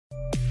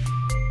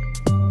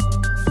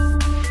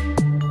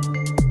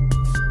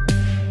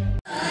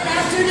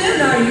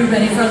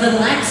ready for a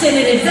little action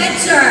and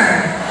adventure?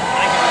 Yeah,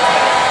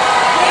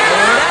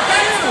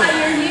 that's why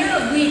you're here.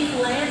 We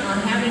plan on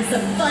having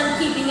some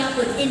fun keeping up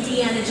with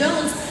Indiana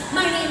Jones.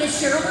 My name is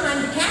Cheryl and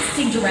I'm the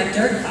casting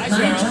director.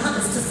 My job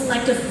is to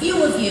select a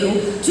few of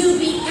you to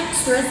be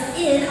extras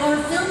in our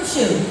film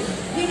shoot.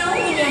 You know,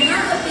 when you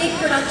have a big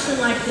production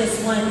like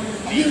this one,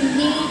 you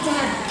need to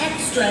have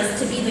extras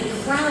to be the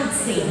crowd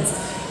scenes.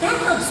 That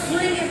helps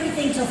bring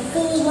everything to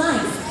full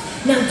life.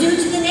 Now, due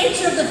to the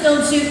nature of the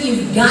film shoot,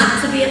 you've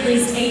got to be at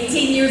least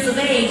 18 years of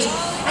age.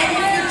 And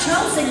if you're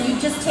chosen, you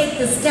just take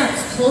the steps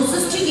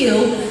closest to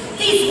you.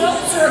 These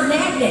ropes are a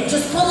magnet.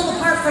 Just pull them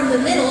apart from the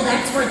middle.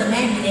 That's where the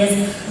magnet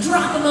is.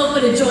 Drop them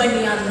open and join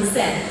me on the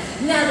set.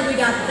 Now that we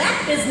got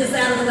that business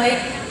out of the way,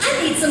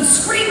 I need some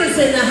screamers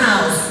in the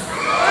house.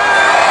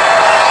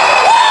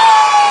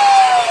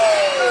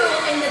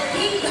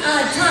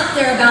 Top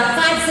there, about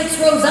 5-6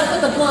 rows up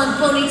with a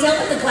blonde ponytail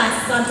with the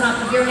glasses on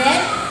top of your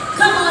head.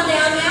 Come on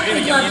down now,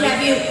 we'd love to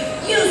have you.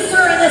 You,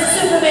 sir, in the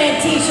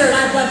Superman t-shirt,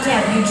 I'd love to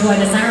have you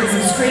join us. I heard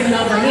some screaming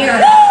over here.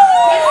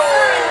 Yes,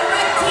 sir, in the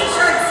red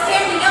t-shirt,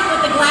 standing up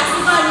with the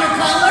glasses on your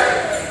collar.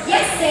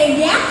 Yes, say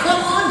yeah,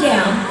 come on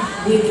down.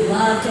 We'd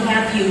love to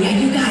have you. Now,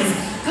 you guys,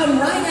 come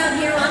right out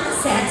here on the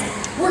set.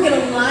 We're going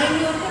to line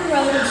you up in a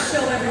row and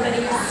show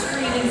everybody your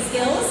screaming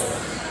skills.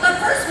 But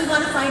first, we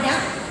want to find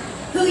out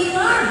who you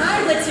are.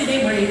 Hi, what's your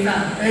name? Where are you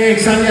from? Hey,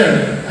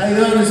 Xavier. I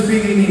don't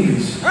speak in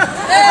English.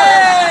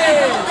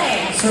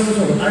 Hey! Somos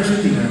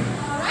Argentina.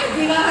 All right,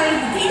 viva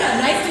Argentina.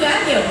 Nice to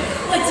have you.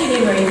 What's your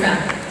name? Where are you from?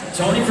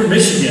 Tony from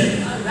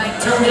Michigan. All right,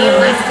 Tony.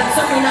 And last but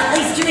certainly not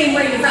least, your name.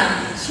 Where are you from?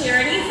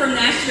 Charity from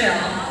Nashville.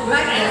 All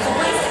right, it's a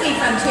place to be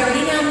from,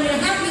 Charity. Now I'm going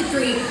to have you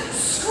three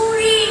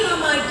scream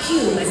on my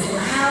cue as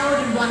loud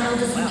and wild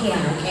as you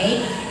can,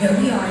 okay? Here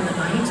we are in the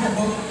Mayan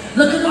Temple,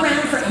 looking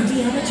around for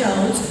Indiana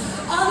Jones.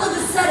 All of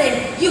a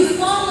sudden, you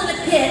fall in a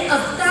pit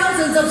of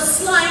thousands of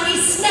slimy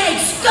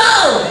snakes.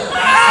 Go!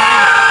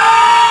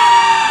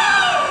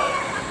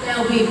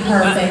 They'll be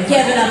perfect.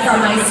 Give it up for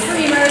my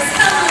screamers.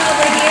 Come on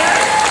over here.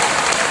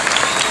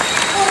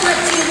 We'll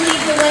let you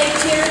lead the way,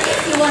 Charity.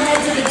 If you will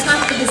head to the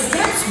top of the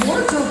steps,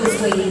 wardrobe is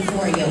waiting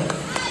for you.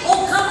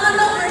 Oh, come on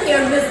over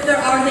here, Mr.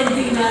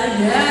 Argentina.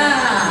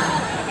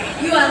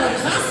 Yeah. You have a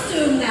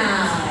costume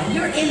now.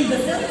 You're in the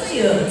film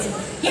shoot.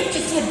 Yep,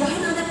 just head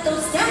right on up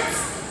those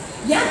steps.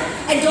 Yep,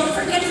 and don't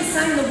forget to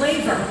sign the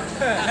waiver.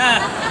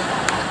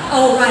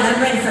 Oh, right, I'm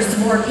ready for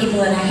some more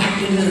people in a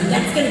happy mood.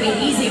 That's going to be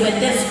easy with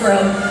this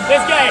group.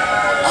 This guy.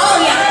 Oh,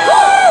 yeah.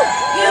 Woo!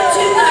 You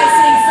two guys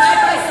sitting side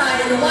by side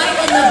in the white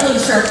and the blue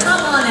shirt. Come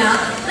on out.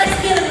 Let's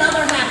get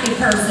another happy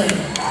person.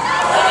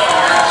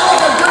 Oh,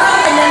 the girl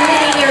in the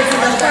mini ears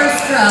in the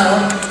first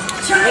row.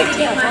 Trying to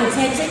get my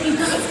attention. You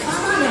guys,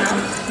 come on out.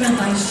 Now,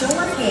 by show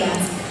of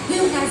hands,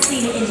 who has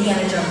seen an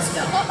Indiana Jones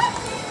film?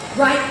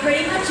 Right,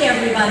 pretty much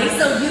everybody,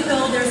 so you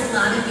know there's a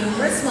lot of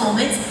humorous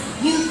moments.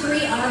 You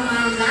three are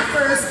my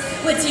laughers.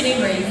 What's your name?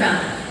 Where are you from?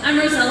 I'm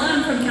Rosella,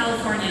 I'm from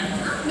California.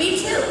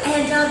 Me too,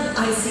 and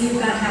I see you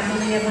got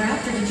happily ever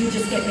after. Did you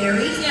just get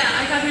married? Yeah,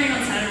 I got married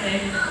on Saturday.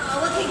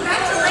 Oh, well,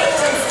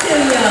 congratulations to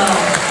you.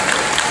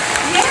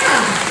 Yeah,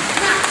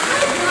 now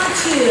I want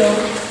you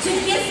to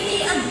give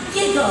me a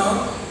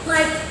giggle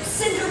like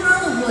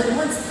Cinderella would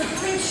once the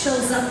prince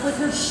shows up with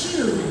her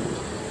shoe.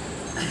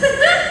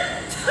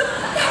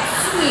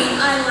 That's sweet.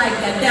 I like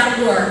that. That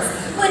works.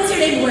 What's your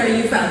name? Where are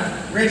you from?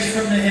 Rich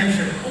from New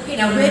Hampshire. Okay,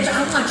 now, Rich,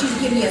 I want you to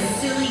give me a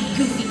silly,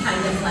 goofy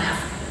kind of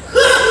laugh.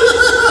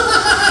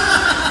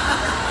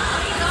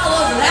 All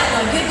over that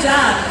one. Good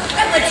job.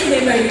 And what's your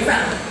name? Where are you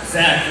from?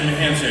 Zach from New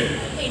Hampshire.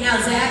 Okay,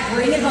 now, Zach,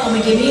 bring it home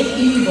and give me an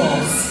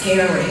evil,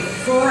 scary,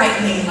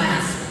 frightening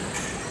laugh.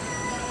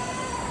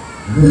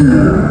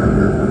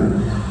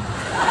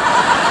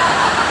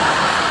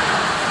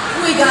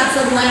 We got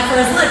some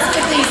laughers. Let's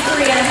give these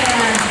three a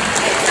hand.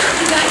 Good job,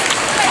 you guys.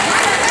 Hey,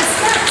 right on the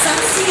steps.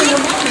 I'll see you in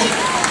a moment.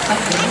 But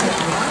you know,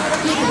 a lot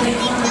of people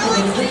make fun of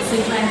the glitz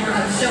and glamour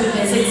of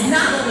showbiz. It's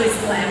not always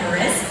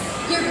glamorous.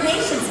 Your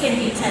patience can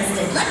be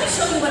tested. Let me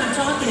show you what I'm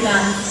talking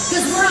about.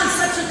 Because we're on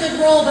such a good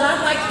roll, but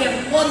I'd like to get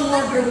one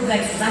more group of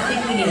extras. I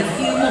think we need a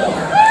few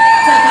more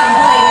to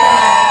complete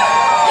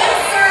that. You,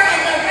 sir,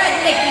 in the red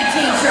Mickey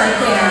t-shirt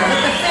there,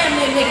 with the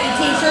family Mickey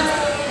t-shirts.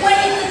 Way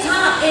at the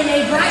top in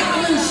a bright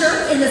blue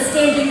shirt in the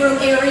standing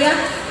room area.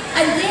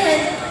 And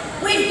then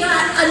we've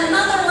got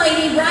another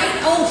lady, right?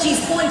 Oh, she's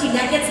pointing.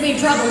 That gets me in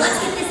trouble.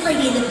 Let's get this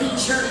lady in the pink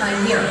shirt right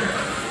here.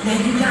 Now,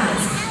 you guys,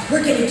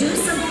 we're going to do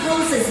some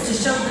poses to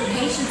show the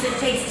patience it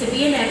takes to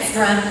be an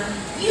extra.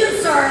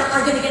 You, sir,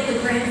 are going to get the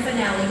grand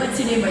finale. What's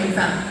your name? Where are you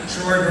from?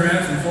 Troy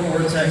Grant from Fort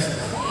Worth, Texas.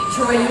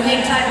 Troy, you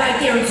hang tight right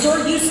there. And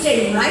sir, you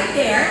stay right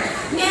there.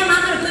 Ma'am,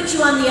 I'm going to put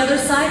you on the other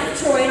side of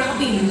Troy, and I'll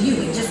be with you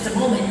in just a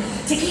moment.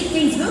 To keep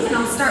things moving,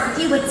 I'll start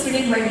with you. What's your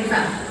name? Where are you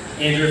from?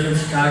 Andrew from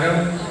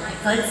Chicago.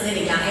 Fun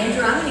City. Now,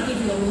 Andrew, I'm going to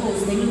give you a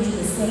pose, then you do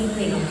the same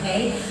thing,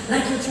 okay?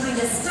 Like you're trying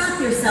to stop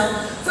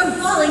yourself from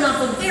falling off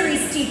a very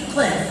steep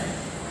cliff.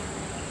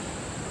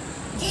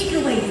 Take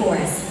it away for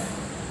us.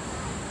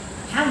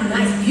 How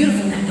nice,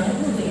 beautiful. Now, don't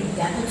move it.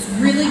 That looks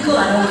really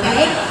good,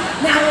 okay?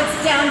 Now it's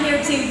down here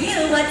to you.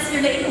 what's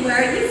your name and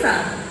where are you from?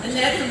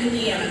 Annette from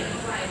Indiana.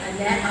 Right,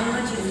 Annette, I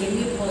want you to give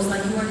me a pose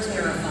like you are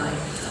terrified.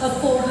 A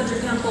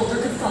 400-pound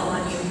boulder could fall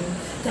on you.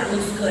 That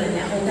looks good. And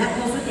now hold that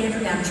pose with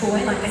Andrew. Now,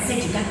 Troy, like I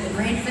said, you got the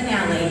grand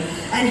finale.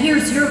 And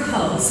here's your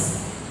pose.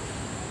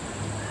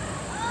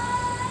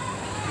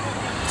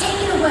 Take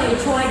it away,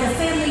 Troy. The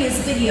family is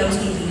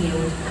videotaping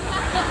you.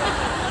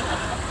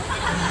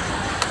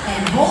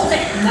 And hold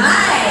it.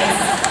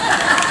 Nice.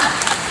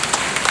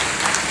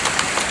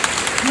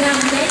 Now,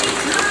 many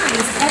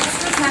times,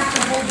 extras have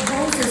to hold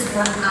poses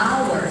for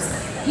hours.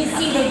 You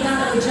see, they've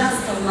got to adjust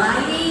the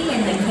lighting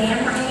and the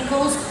camera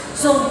angles,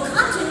 so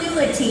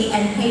continuity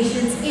and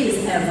patience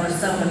is ever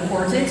so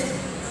important.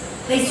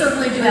 They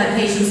certainly do have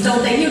patience,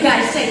 don't they? You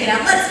guys take it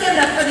out. Let's give it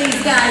up for these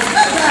guys.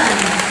 Well done.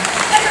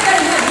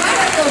 Everybody head right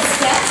up those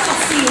steps. I'll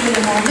see you in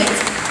a moment.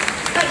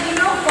 But you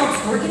know, folks,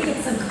 we're going to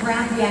get some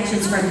crowd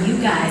reactions from you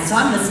guys, so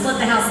I'm going to split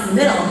the house in the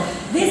middle.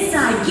 This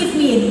side, give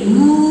me an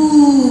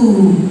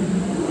ooh.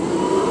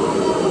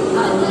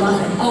 I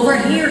love it. Over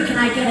here, can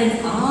I get an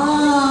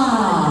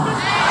ah?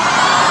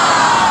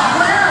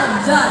 Well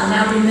done.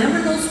 Now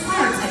remember those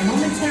parts, and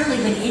momentarily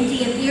when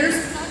Indy appears,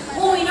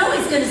 well, we know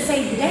he's going to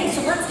save the day,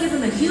 so let's give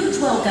him a huge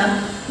welcome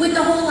with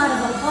a whole lot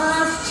of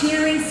applause,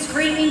 cheering,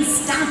 screaming,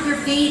 stomp your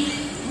feet,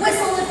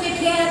 whistle if you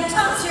can,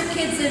 toss your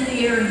kids in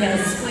the air and get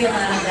a squeal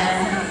out of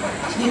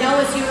them. You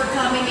know, as you were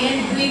coming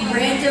in, we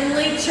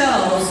randomly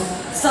chose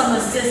some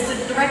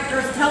assistant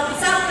directors to help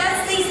us out.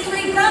 That's these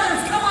three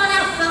brothers. Come on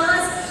out,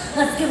 fellas.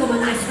 Let's give them a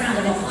nice round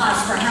of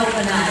applause for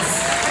helping us.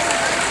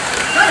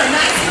 What a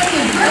nice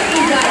looking group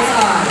you guys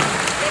are.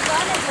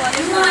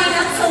 Line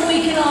up so we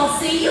can all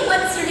see you.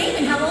 What's your name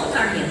and how old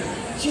are you?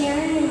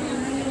 Jared, and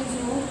I'm 9 years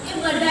old. And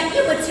what about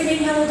you? What's your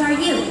name? How old are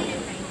you?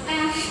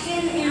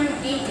 Ashton, and I'm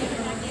 8 years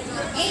old.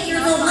 8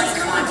 years old. Let's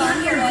come on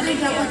down here and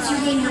find out what's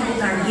your name. How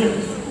old are you?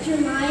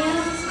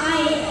 Jeremiah, I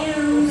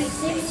am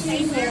 6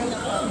 years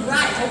old.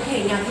 Right,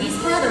 okay, now these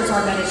brothers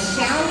are going to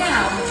shout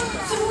out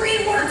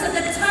 3 words at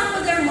the top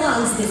of their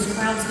lungs. This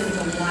crowd's going to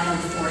go wild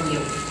for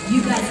you.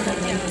 You guys are going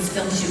to make this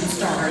film shoot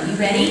start. Are you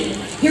ready?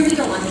 Here we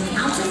go on the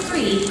count of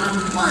 3. On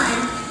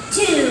 1,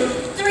 2,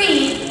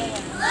 3.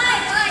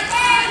 Like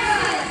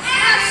Andrew,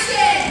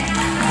 action!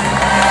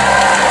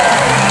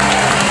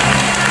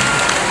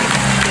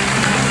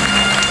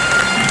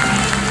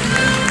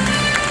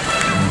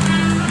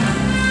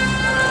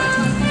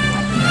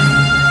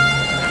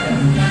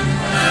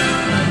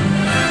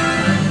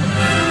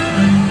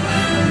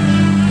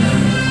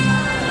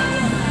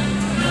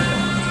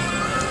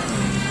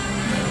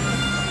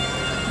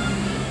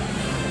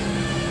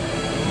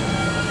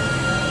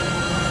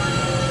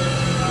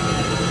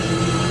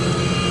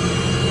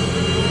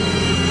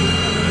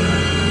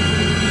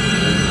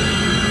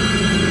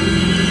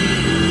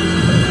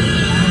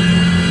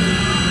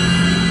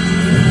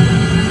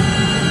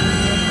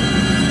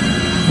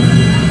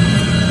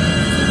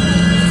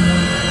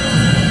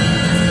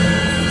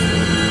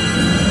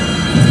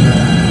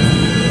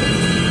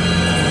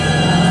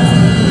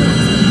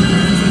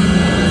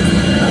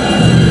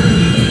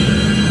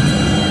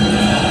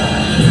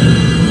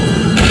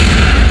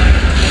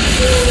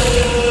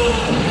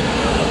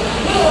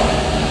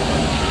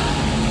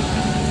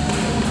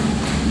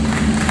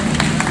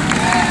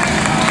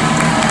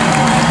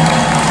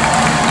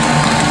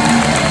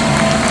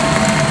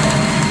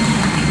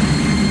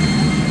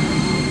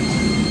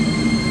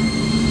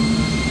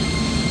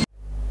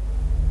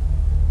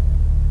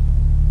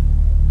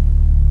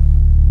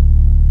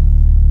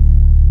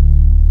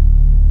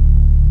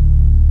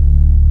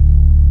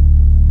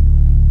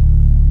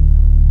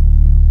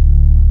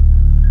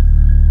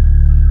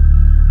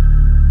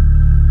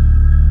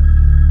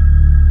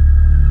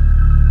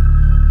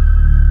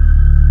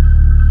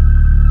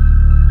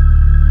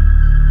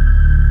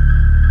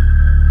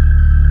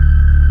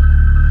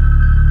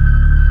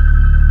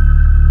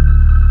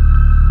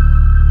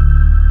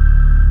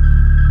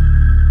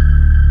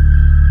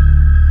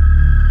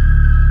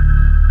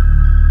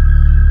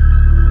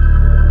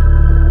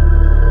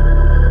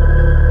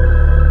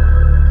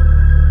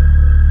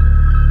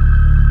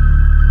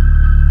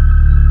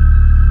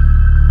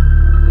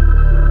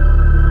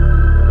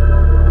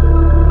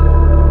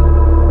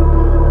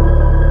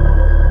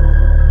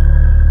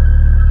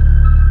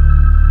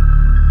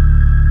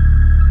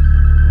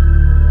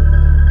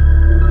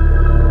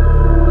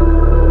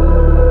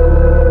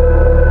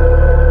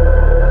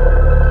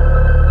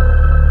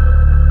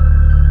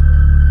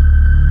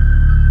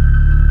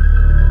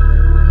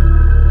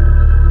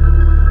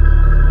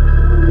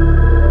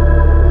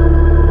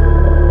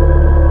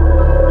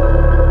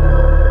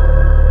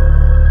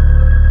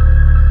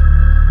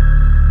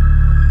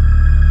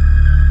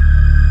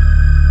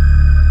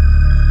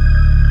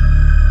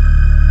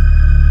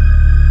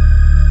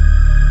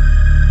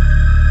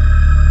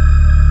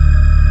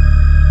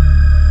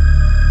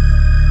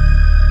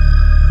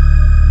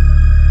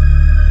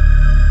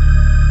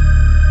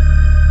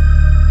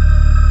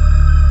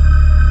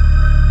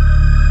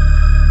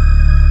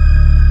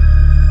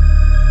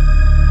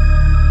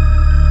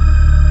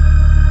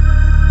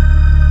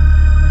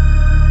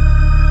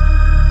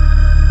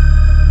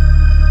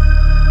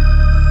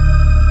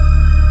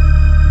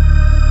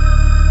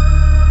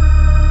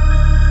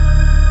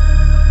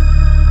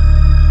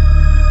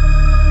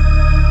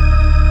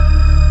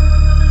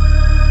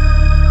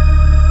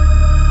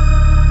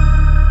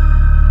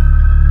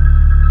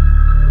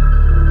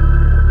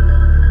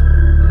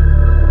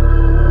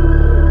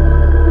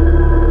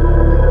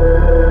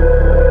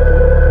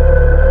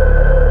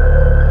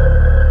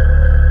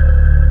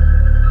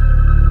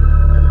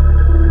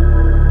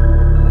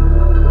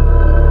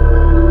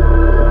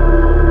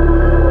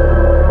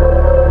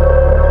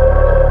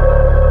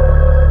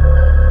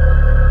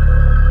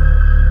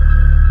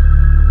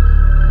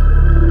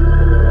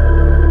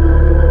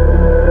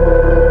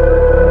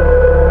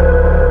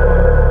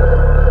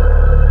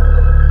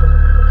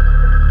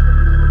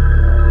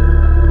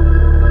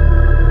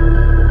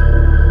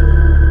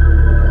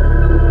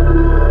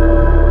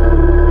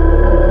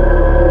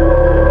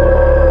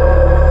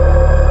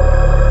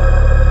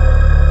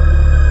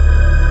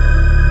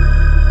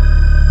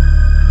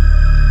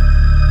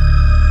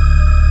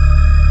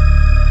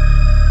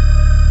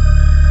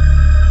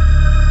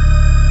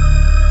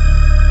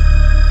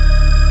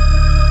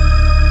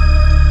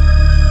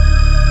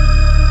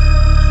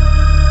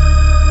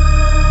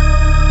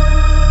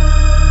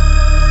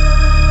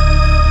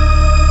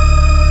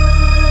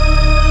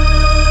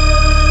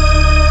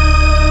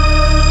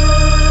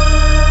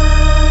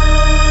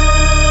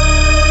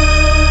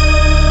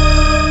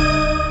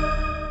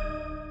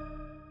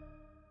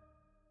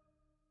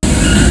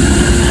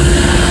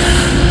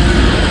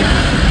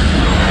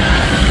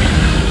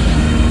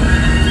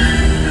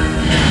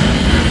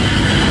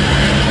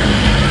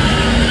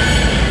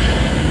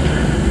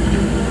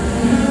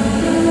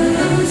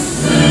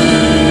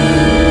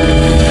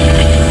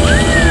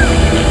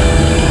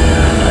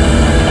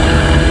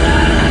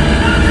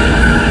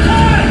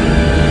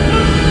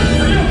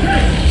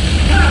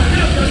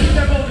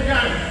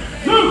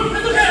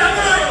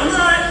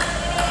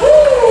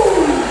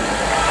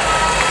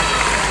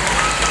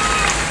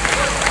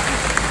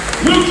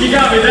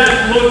 I mean,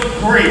 that looked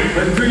great,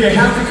 but do you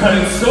have to cut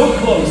it so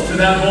close to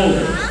that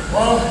boulder?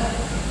 Well,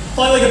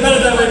 probably like it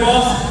better that way,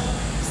 boss.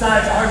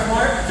 Besides, our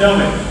smart. Tell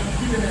me.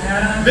 Keeping the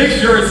hat on. Make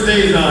sure it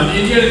stays on.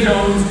 Indiana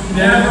Jones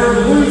never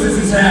loses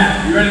his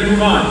hat. You ready to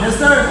move on?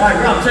 Yes, sir. All right,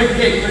 Rob, check the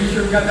gate. Make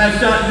sure we got that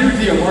shot. New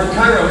deal. Mark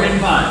Cairo in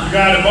 5. You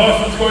got it, boss.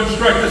 Let's go and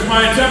strike this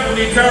Mayan temple.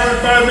 We need Cairo in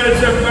 5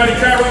 minutes. Everybody,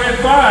 Cairo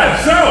in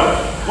 5. So,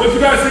 what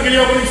you guys think of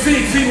the opening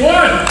scene? Scene 1?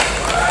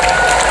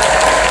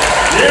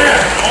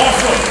 Yeah,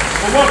 awesome.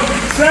 Well, welcome to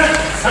the set.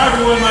 Hi,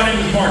 everyone. My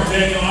name is Mark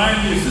Daniel. I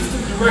am the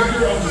assistant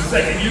director of the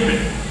second unit.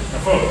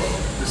 Now, folks,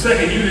 the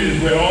second unit is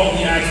where all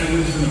the action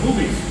lives in the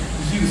movies.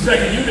 You see, the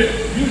second unit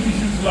usually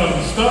shoots a lot of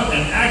the stunt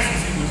and action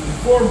sequences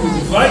for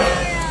movies like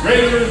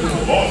Raiders of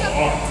the Lost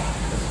Ark.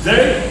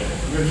 Today,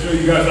 we're going to show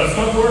you guys how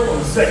stunt work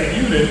on the second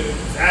unit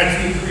is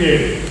actually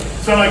created.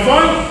 Sound like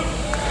fun?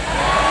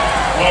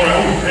 All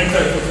right, hang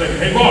tight for a second.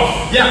 Hey, boss.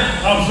 Yeah.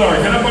 I'm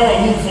sorry. Can I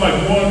borrow Luke for like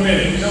 1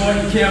 minute? You know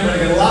what? You can, but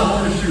I got a lot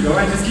more to shoot. All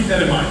right, just keep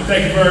that in mind.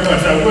 Thank you very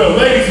much. I will.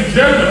 Ladies and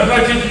gentlemen, I'd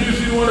like to introduce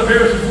you to one of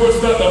Harrison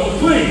Ford's stunt doubles.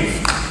 Please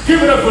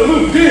give it up for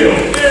Luke Deal.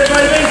 Hey,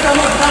 everybody, thanks so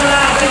much for coming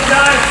out. Thanks,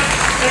 guys.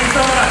 Thanks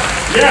so much.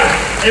 Yeah.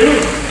 Hey,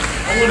 Luke.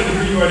 I wanted to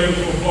bring you out here with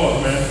some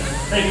applause, man.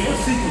 Hey,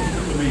 first sequence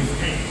was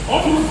amazing.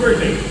 Also looks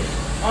very dangerous.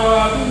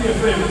 Do me a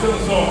favor. Tell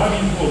us all, how do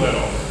you pull that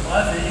off? Well,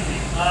 that's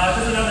easy.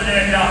 Just another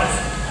day at the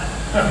office.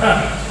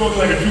 Spoken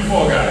like a true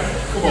fall guy.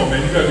 Come on,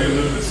 man. You gotta be a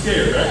little bit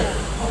scared, right?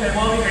 Okay,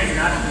 well, I'll be crazy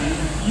not to be.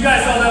 You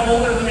guys saw that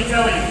boulder, let me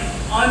tell you.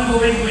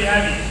 Unbelievably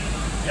heavy.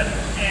 Yep.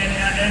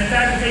 And in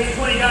fact, it takes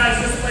 20 guys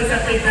just to place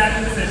that thing back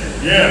in position.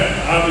 Yeah.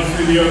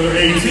 Obviously, the other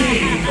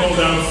 18 called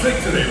down sick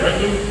today, right,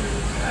 Luke?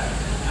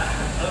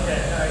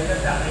 Okay, you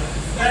got that.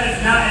 That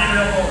is not a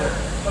real boulder.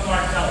 But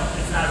Mark, tell him,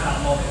 it's not a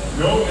cotton ball.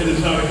 No, it is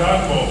not a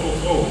cotton ball,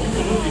 folks. Oh, we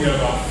were looking at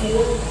about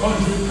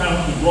 400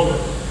 pounds of rubber.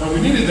 Now,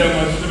 we needed that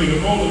much to make a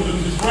boulder look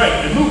just right.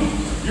 And Luke,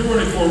 you're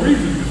running for a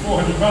reason because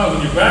 400 pounds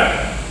on your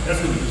back, that's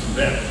going to do some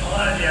damage. A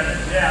lot of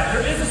damage, yeah.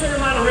 There is a certain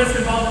amount of risk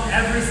involved in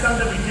every stunt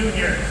that we do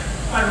here.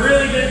 If I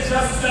really didn't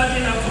trust the stunt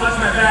team that was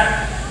watching my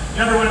back,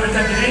 never would have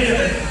attempted any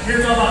of it.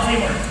 Here's all about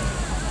teamwork.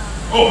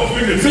 Oh,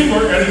 speaking of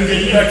teamwork, I didn't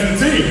get you back to the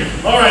team.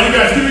 All right, you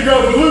guys, give me a go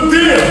for Luke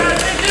Deal.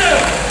 Thank you.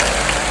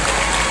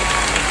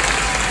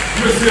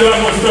 You're going to see a lot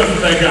more stunts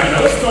with that guy.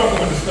 Now, let's talk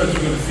about the stunts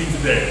you're going to see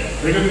today.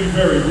 They're going to be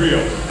very real,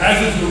 as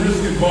is the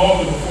risk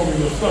involved in performing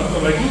those stunts.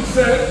 So like Luke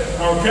said,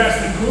 our cast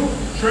and crew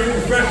trained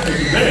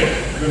professionally today.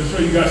 We're going to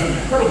show you guys some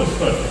incredible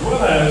stunts, as well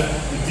as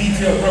the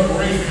detailed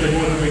preparations that go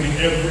into making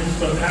every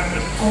stunt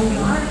happen. Oh,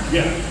 Mark?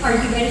 Yeah. Are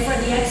you ready for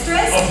the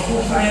extras? Of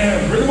course I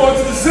am. Bring them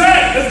on to the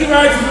set. Let's give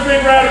our actors a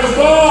big round of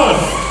applause.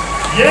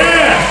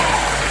 Yeah.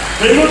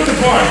 They look the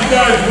part. You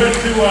guys went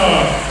to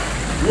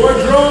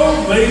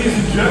wardrobe. Ladies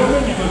and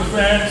gentlemen, you look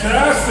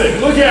fantastic.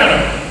 Look at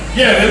them.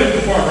 Yeah, they look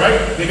the part, right?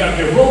 They got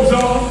their robes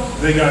on.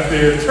 They got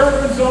their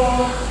turbans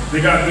on.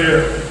 They got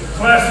their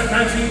classic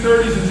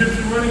 1930s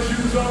Egyptian running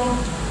shoes on.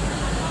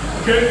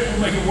 Okay,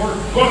 we'll make it work.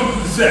 Welcome to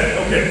the set.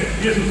 Okay,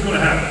 here's what's going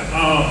to happen.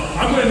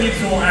 I'm going to need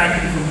some more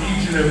acting from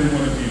each and every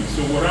one of you.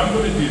 So what I'm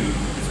going to do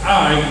is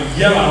I will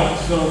yell out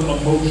some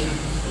emotions,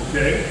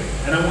 okay?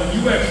 And I want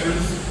you extras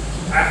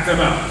to act them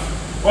out.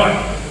 But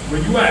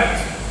when you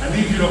act, I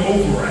need you to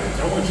overact.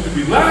 I want you to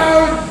be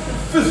loud and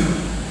physical.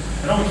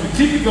 And I want you to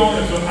keep it going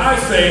until I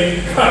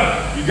say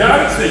cut. You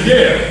got it? Say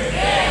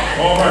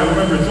yeah. All right,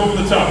 remember it's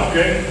over the top,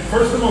 okay?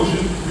 First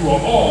emotion, you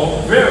are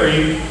all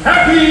very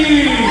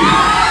happy.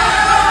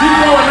 Keep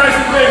going nice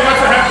and big,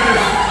 lots of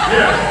happiness.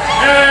 Yeah.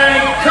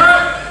 And cut.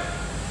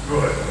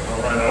 Good.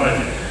 All right, I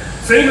like it.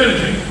 Same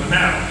energy, but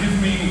now give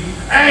me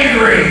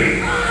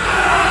angry.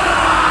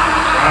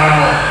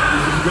 Wow,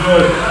 this is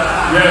good.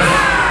 Yes.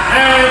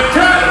 And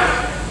cut.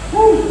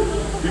 Woo.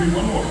 Give me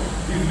one more.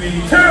 Give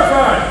me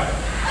terrified.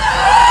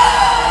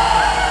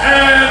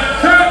 And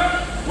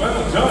cut.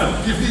 Well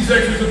done. Give these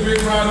extras a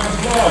big round of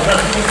applause. That's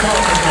what I'm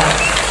talking about.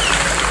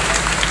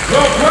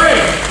 Well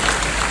played.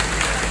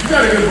 You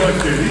got a good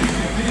bunch here.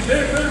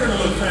 They're going to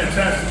look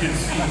fantastic in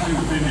scene 2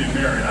 with Indian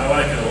Marion. I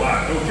like it a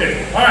lot.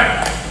 Okay. All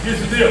right.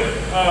 Here's the deal.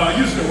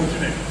 Houston, what's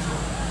your name?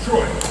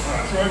 Troy. All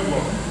right, Troy,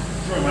 welcome.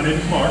 Troy, my name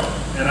is Mark,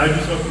 and I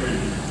just upgraded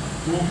you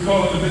to what we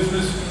call in the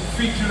business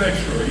featured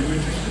extra. Are you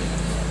interested?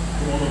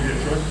 Come on over here,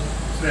 Troy.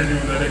 Stand here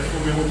with that extra.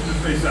 I want you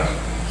to face out.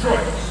 Troy,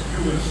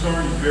 you're going to star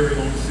in your very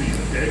own scene,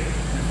 okay?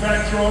 In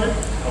fact, Troy,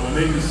 I will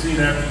name the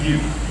scene after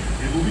you.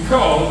 It will be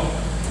called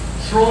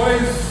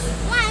Troy's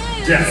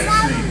Death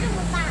Scene.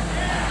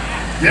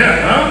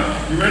 Yeah, huh?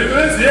 You ready for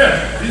this? Yeah.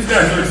 These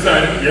guys are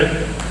excited. Yeah.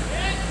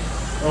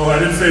 Oh,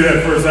 I didn't say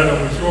that first. I know,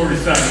 but you already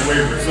signed the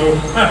waiver. So,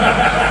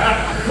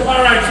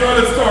 all right, Troy,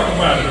 let's talk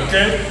about it,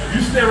 okay?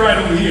 You stay right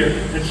over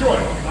here. And Troy,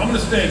 I'm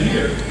going to stand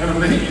here, and I'm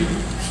going to hit you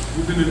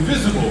with an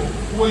invisible,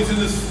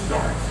 poisonous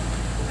dart.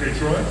 Okay,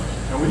 Troy?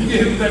 And when you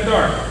get hit with that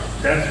dart,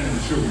 that's when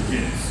the show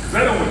begins. Because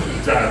I don't want you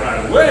to die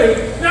right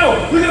away.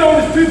 No, look at all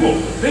these people.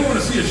 They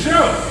want to see a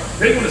show.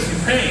 They want to see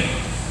pain.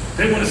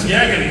 They want to see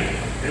agony.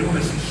 They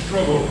want to see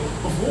struggle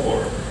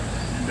before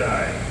you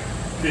die.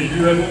 Can you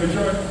do that for me,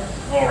 Troy?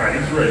 All right,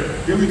 he's ready.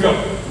 Here we go.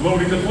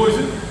 Loading the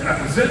poison, and I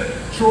present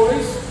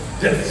Troy's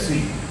death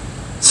scene.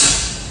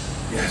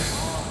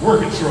 Yes.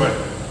 Work it, Troy.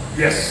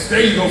 Yes. There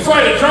you go.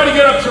 Fight it. Try to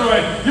get up,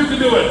 Troy. You can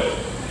do it.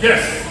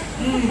 Yes.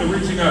 The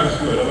reaching out is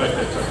good. I like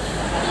that touch.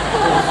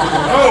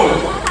 Oh.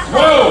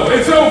 Whoa.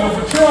 It's over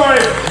for Troy.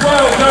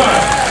 Well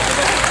done.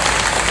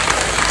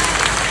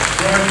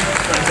 Troy,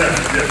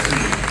 fantastic death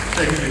scene.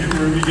 Taking the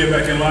humor and we get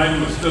back in line.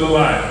 You are still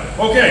alive.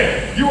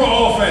 Okay. You are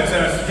all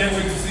fantastic. Can't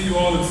wait to see you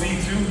all in scene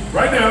 2.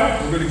 Right now,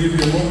 we're going to give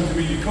you a moment to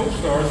meet your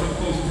co-stars up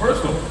close and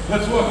personal.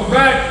 Let's welcome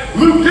back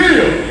Luke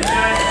Deal.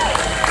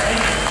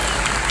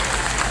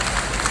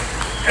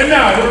 And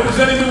now,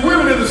 representing the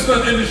women in the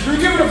stunt industry,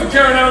 give it up for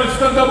Karen Allen and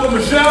stunt double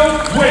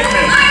Michelle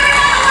Waitman.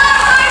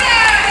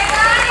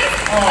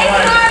 All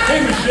right.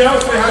 Hey,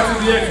 Michelle, say hi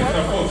to the extras.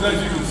 Now, folks,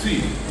 as you can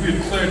see, we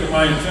have cleared the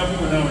Mayan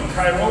Temple. We're now in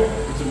Cairo.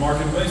 It's a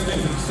marketplace.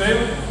 Things are for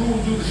sale. Who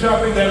will do the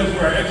shopping? That is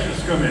where our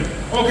extras come in.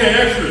 Okay,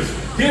 extras,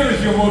 here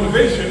is your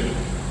motivation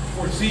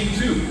for scene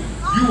 2.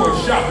 You are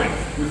shopping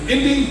with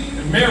Indy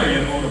and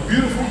Marion on a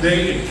beautiful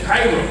day in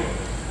Cairo.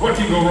 What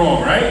can go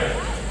wrong, right?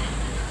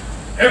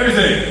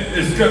 Everything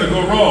is gonna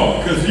go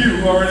wrong because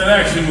you are in an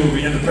action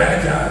movie and the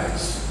bad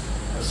guys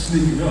are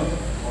sneaking up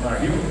on our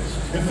heroes.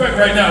 In fact,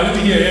 right now, let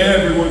me hear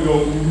everyone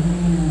go, ooh.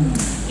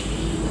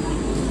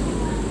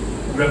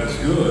 That was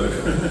good.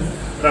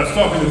 But I was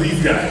talking to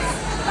these guys.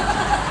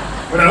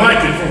 But I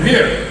liked it from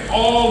here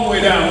all the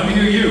way down. Let me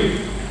hear you.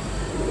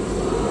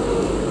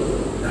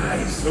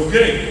 Nice.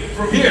 Okay.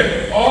 From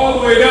here all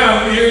the way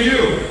down. Let me hear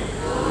you.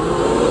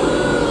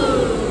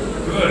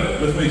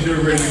 Good. Let's make sure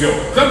we're ready to go.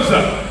 Thumbs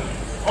up.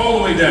 All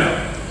the way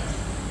down.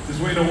 Just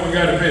waiting on one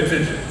guy to pay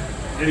attention.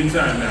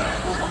 Anytime now.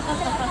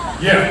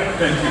 Yeah,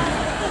 thank you.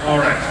 All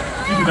right.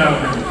 Keep an eye on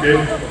him, okay?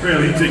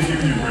 Apparently he takes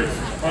huge breaks.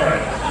 All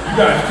right. You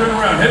guys, turn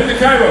around. Heading to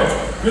Cairo.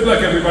 Good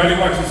luck, everybody.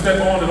 Watch you step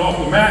on and off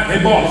the mat.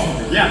 Hey, boss.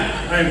 Yeah.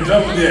 I am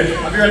done with the action.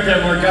 I'll be right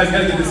there, Mark. Guys,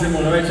 gotta get this in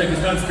one. All right, check your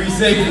stunts. Be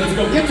safe. Let's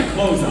go. Get your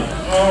clothes on.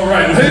 All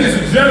right. Ladies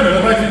and gentlemen,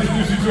 I'd like to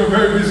introduce you to a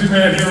very busy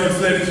man here on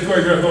set. He's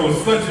choreographed all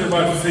the stunts you're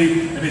about to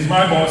see, and he's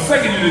my boss,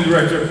 second unit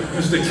director,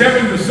 Mr.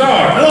 Kevin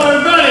Bassar. Hello,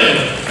 everybody.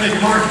 Thank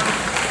you, Mark.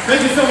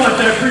 Thank you so much.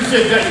 I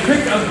appreciate that. You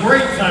picked a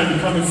great time to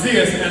come and see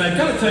us, and I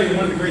gotta tell you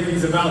one of the great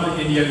things about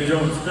the Indiana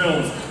Jones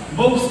films.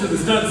 Most of the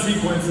stunt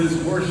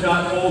sequences were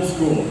shot old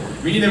school,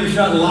 meaning they were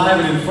shot live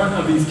and in front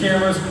of these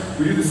cameras.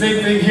 We do the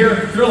same thing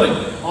here, thrilling,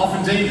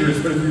 often dangerous,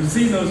 but if you've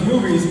seen those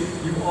movies,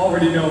 you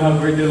already know how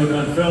great they look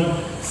on film.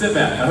 Sit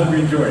back, I hope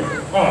you enjoy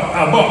it.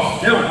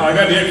 Boss, I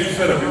got the extra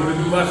set up. You want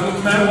to do last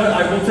looks now? You know what,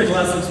 I will take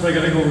last looks, but I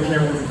gotta go over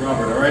camera with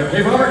Robert, all right?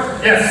 Hey,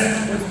 Robert?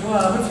 Yes.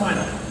 Let's find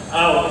out.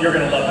 Oh, you're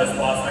gonna love this,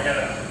 boss. I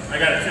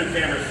got a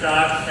 2-camera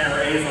shot.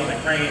 Camera A is on the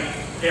crane.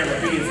 Camera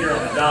B is here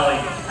on the dolly.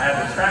 I have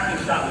a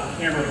tracking shot with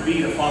camera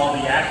B to follow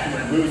the action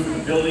when it moves through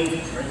the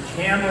building.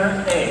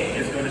 Camera A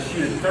is going to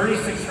shoot at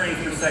 36 frames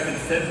per second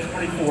instead of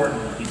 24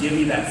 to give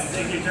you that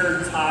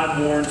signature Todd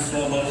Warren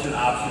slow motion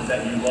option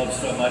that you love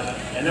so much.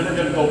 And then we're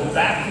going to go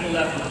back to the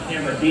left with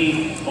camera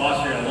B.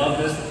 Boss, you're going to love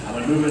this. I'm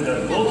going to move into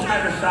a little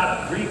tighter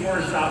shot, a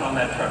 3/4 shot on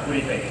that truck. What do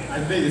you think? I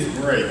think it's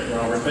great,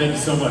 Robert. Thank you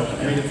so much for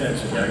paying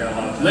attention. Yeah, I got a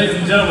lot. Ladies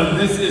and gentlemen,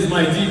 this is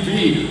my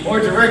DP, or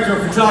Director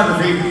of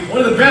Photography,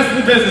 one of the best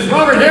in the business,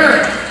 Robert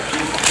Herrick.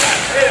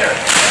 Hey there.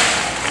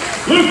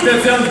 Luke,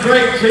 that sounds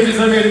great. Changes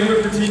I made in the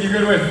whip routine you're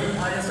good with.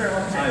 Yes, sir.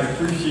 I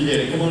appreciate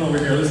it. Come on over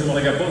here. Listen, while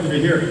I got both of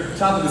you here,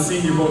 top of the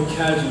scene, you're both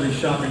casually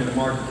shopping in the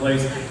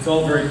marketplace. It's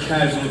all very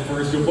casual at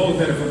first. You'll both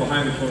enter from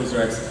behind the clothes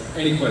racks.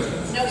 Any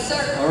questions? No,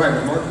 sir. All right,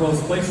 when Mark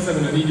calls places, I'm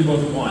going to need you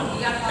both at one.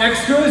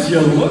 Extras, you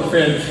look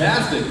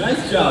fantastic.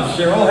 Nice job,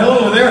 Cheryl. Hello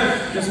over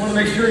there. Just want to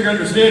make sure you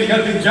understand you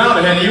got a big job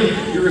ahead of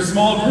you. You're a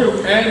small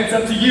group, and it's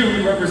up to you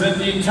to represent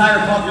the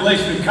entire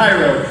population of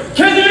Cairo.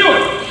 Can you do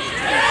it?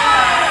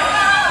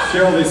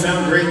 Cheryl, they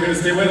sound great. You're going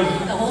to stay with them?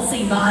 The whole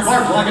scene, boss.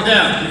 Mark, lock it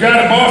down. You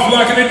got a boss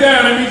locking it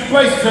down in these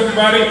places,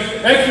 everybody.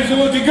 Extras are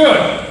looking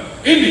good.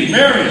 Indy,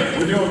 Marion,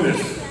 we're doing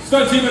this.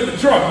 Stunt team at the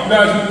truck. You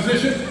guys in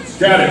position?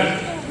 Got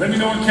it. Let me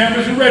know when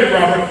cameras are ready,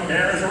 Robert.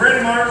 Cameras are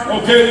ready, Mark.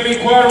 Okay, we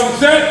need quiet on the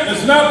set.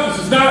 Listen up,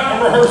 this is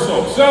not a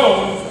rehearsal.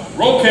 So,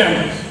 roll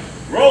cameras.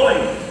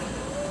 Rolling.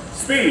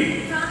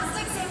 Speed. Ground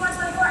 16,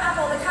 124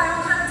 Apple, the Cairo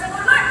Counter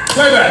Table Mark.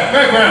 Playback,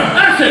 background,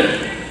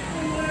 action!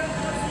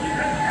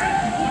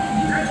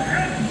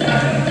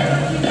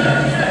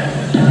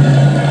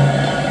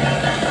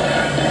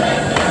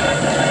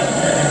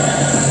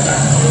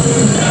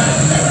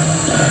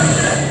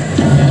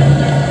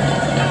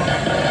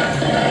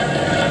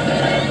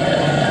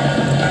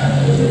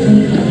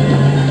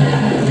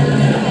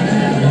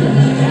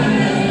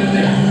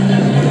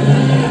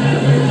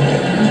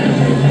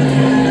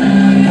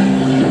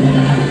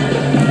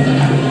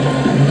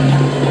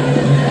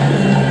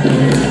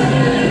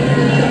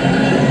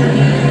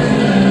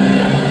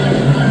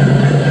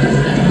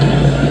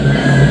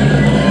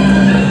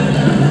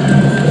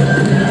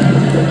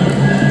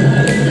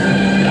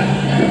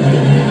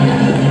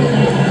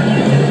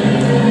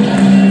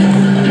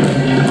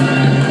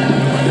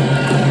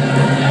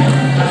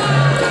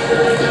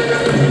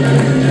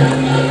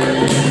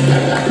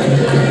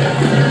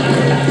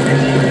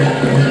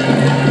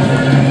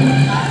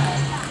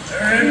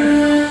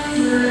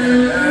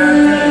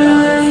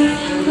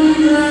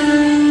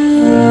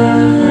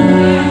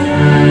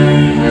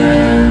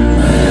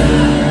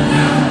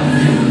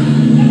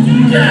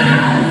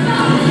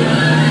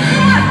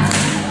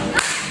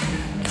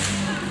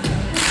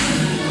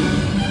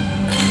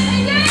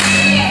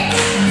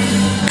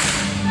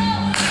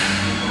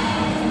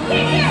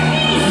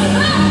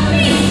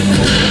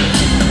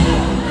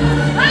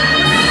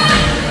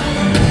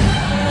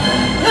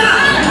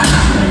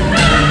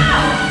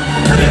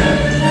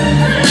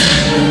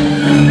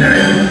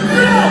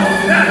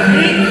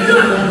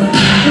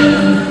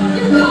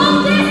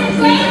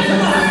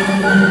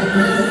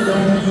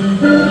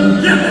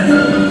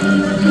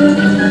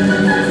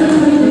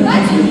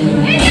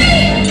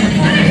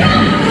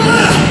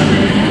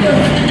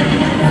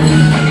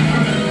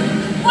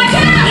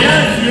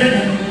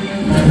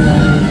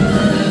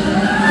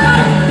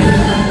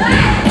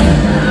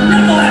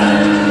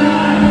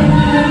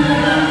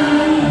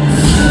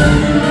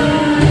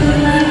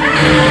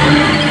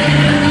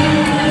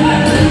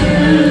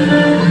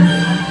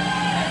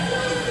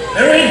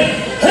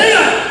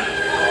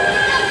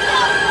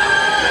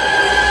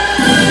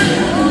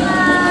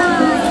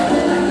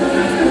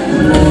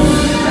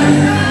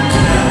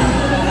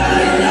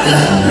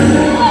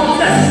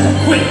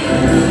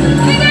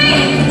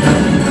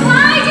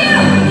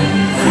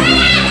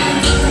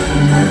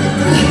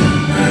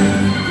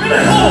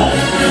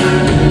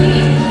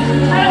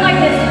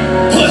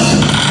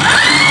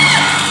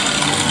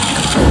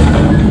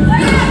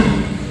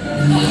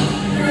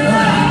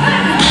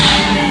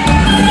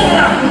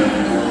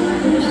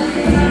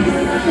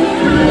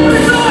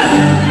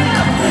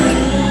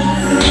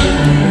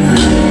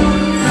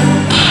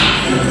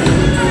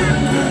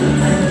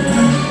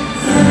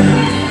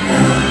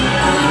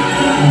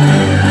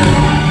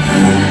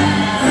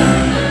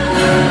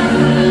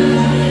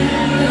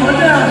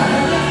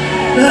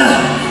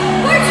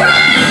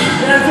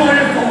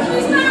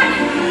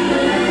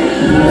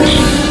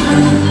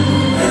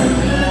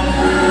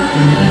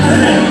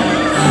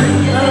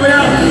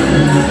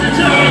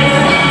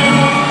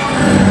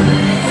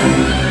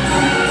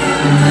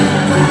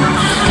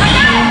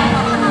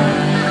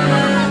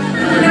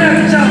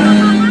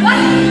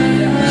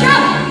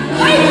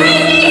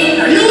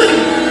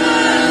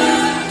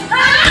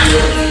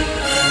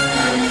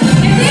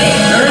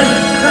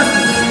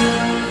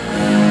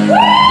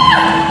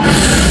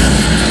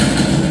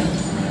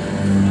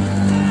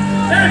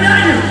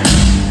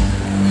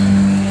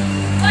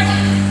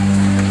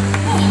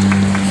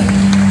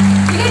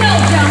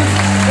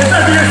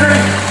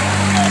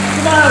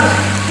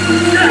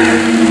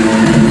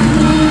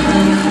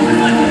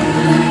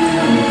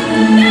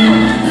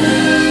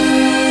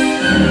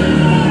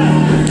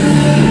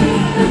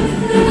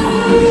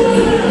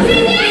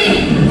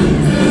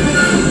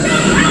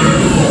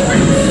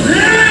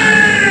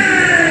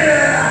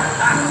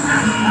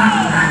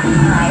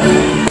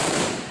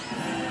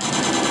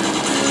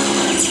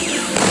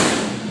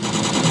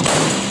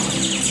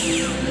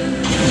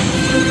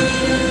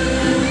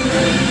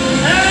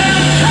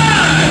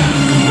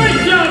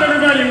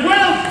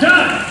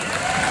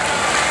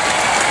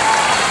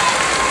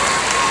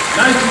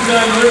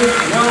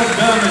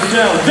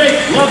 Jake,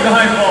 love the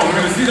high fall.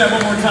 We're going to see that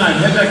one more time.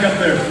 Head back up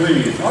there,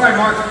 please. All right,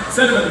 Mark,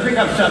 send him at the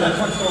pickup shot. That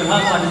truck's going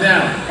hot, lock it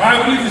down. All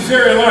right, we need this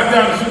area locked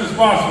down as soon as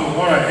possible.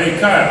 All right, hey,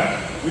 Kyle,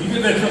 when you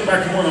get that truck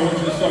back to one, I want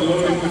you to start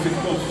loading with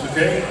explosives,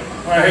 okay?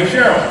 All right, hey,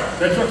 Cheryl,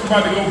 that truck's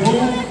about to go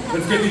boom.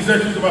 Let's get these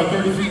extras about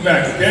 30 feet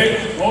back,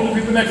 okay? Only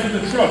people next to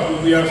the truck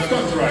will be our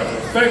stunt driver,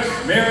 effects,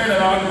 Marion,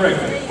 and our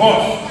director.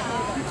 Boss,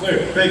 you're clear.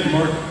 Thank you,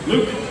 Mark.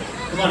 Luke,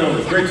 come on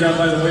over. Great job,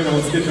 by the way. Now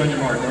let's get you on your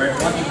mark, all right?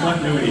 Watch your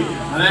continuity.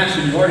 On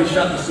action, you've already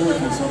shot the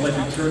swordsman, so I'd like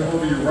you to turn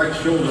over your right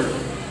shoulder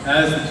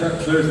as the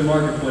truck clears the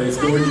marketplace.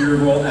 Go into your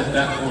role at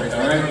that point,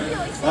 all right?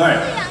 All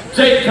right.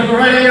 Jake, come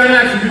right in on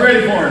action. Be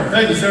ready for him.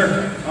 Thank you,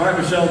 sir. All right,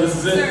 Michelle, this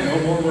is it. No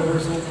more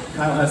rehearsal.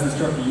 Kyle has this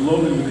truck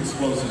loaded with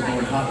explosives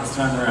going hot this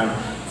time around.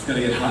 It's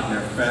going to get hot in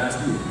there fast.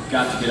 You've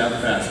got to get out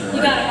faster, all right?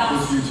 You got it,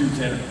 boss. Let's do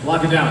 210.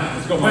 Lock it down.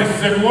 Let's go, Mike.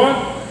 Places, everyone.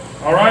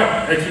 All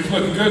right, extras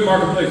looking good.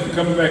 Marketplace, we're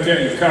coming back at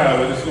you. Kyle,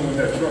 let us know when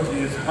that truck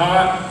is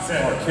hot.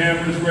 Our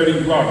camera's ready.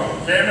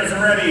 Robert. Cameras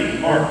are ready.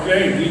 Mark.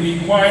 Okay, we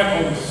need quiet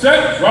on the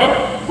set.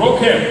 Robert, roll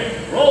camera.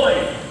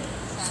 Rolling.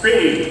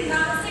 Speed.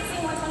 Round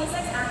 16,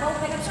 126, Apple,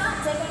 pickup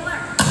shot, take a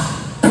mark.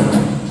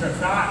 Truck's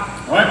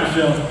hot. All right,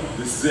 Michelle,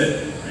 this is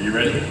it. Are you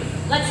ready?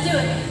 Let's do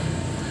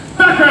it.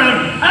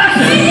 Background,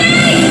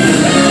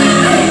 action!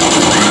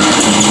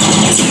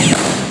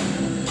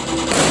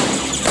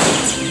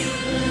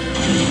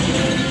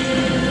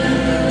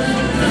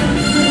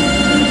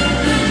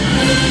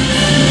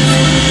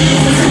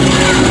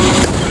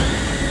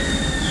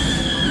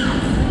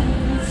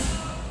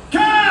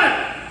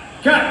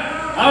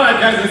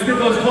 Let's get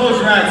those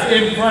clothes racks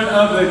in front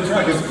of the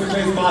truck as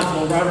quickly as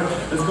possible. Robert,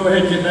 let's go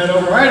ahead and get that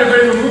over. All right,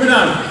 everybody, we're moving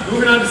on.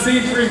 Moving on to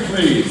scene 3,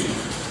 please.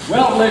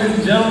 Well, ladies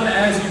and gentlemen,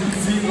 as you can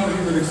see,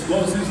 working with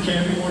explosives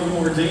can be one of the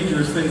more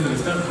dangerous things that a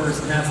stunt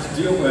person has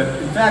to deal with.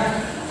 In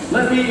fact,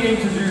 let me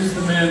introduce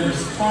the man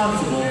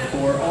responsible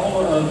for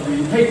all of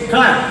the... Hey,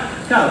 Kyle,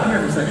 come here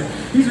for a second.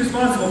 He's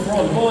responsible for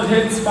all the bullet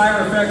hits,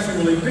 fire effects,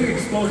 and really big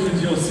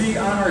explosions you'll see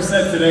on our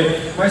set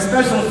today. My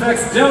special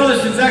effects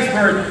demolitions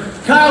expert,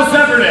 Kyle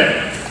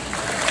Seppernick.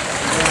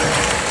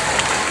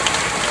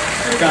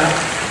 Scott.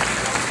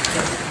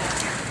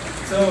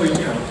 So, you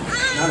know,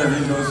 not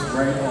everything goes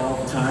right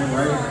all the time,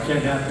 right?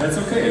 Can't happen. That's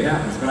okay, it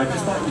happens. But I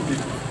just thought you could,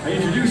 I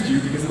introduced you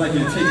because I'd like you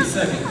to take a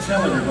second and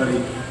tell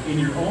everybody in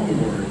your own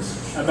words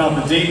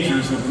about the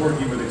dangers of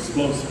working with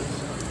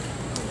explosives.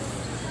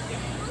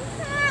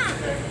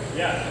 Okay.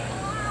 Yeah.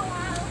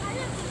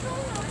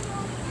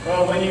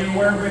 Well, when you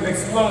work with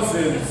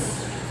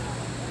explosives,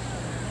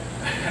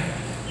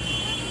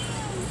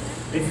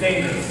 it's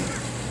dangerous.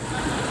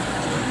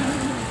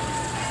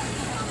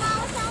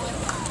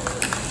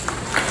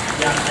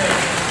 Yeah,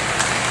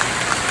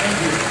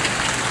 thank you.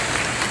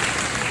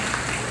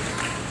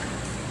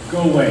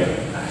 Go away.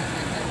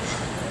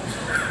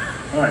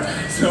 All right,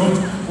 so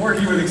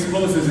working with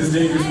explosives is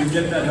dangerous, we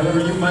get that.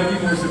 However, you might be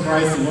more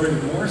surprised to learn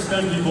that more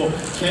stunt people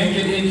can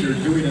get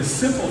injured doing a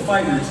simple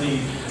fight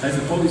routine as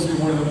opposed to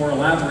one of the more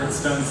elaborate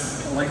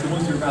stunts like the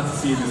ones you're about to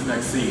see in this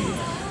next scene.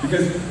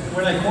 Because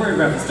when I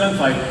choreograph a stunt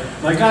fight,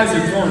 my guys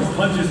are throwing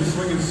punches and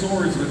swinging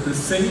swords with the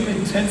same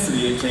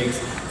intensity it takes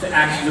to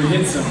actually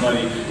hit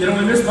somebody. You know,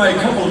 we miss by a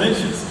couple of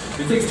inches.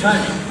 It takes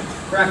timing,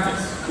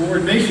 practice,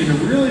 coordination to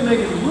really make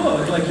it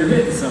look like you're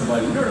hitting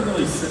somebody. You don't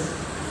really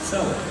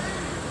sell it.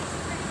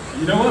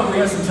 You know what? We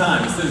have some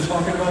time. Instead of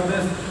talking about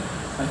this,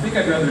 I think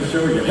I'd rather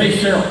show you. Hey,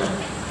 Cheryl,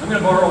 I'm going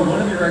to borrow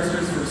one of your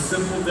extras for a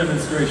simple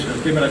demonstration,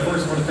 okay? But I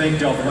first want to thank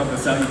y'all for helping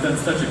us out. You've done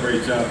such a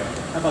great job.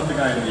 How about the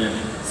guy in the end?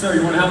 Sir,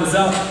 you want to help us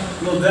out?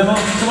 A little demo?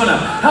 Come on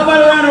up. How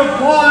about a round of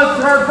applause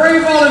for our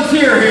brave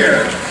volunteer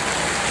here?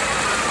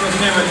 What's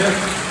your name right there?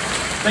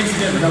 Thanks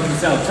again for helping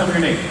us out. Tell me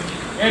your name.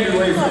 Andrew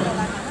Layford.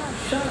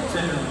 Shut up,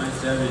 Sam.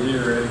 Nice to have you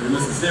here, Andrew.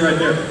 Listen, stay right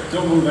there.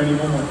 Don't move. I need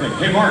one more thing.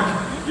 Hey, Mark.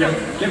 Yeah,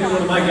 get me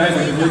one of my guys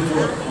I can really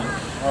throw a punch.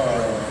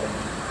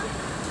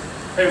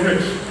 Hey,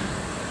 Rich.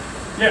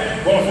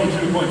 Yeah, boss wants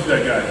you to punch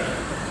that guy.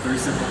 Very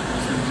simple. I'm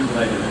just going to do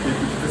what I do. Okay,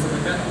 put your fist up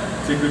like that.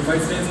 Take a good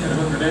fight stance, kind of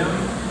hook her down,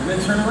 and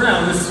then turn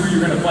around. This is who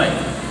you're going to fight.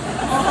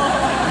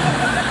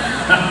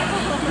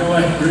 You know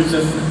what, Rich,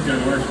 that's not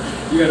going to work.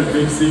 You got a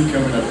big scene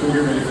coming up. Go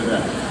get ready for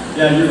that.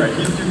 Yeah, you're right.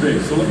 He's too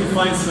big. So let me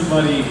find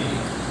somebody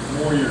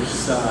more your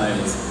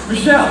size.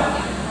 Michelle!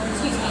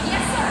 Excuse me.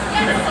 Yes, sir.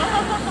 Yes.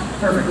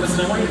 Perfect.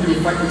 Listen, I want you to do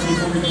a fight routine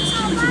for me. Just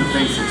keep it to the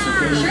basics,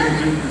 okay? Sure. We're going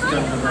to do this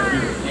gentleman right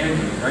here.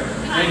 Andrew, right?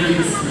 Andrew,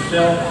 this is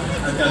Michelle.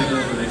 I've got to go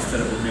over the next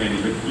setup with Mandy,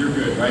 but you're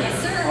good, right?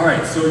 Yes, sir. All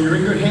right, so you're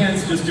in good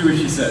hands. Just do as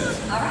she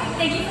says. All right.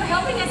 Thank you for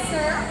helping us,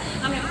 sir.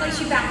 I'm going to place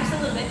you backwards a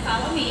little bit.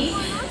 Follow me.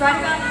 Right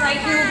about right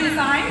here will be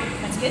fine.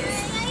 That's good.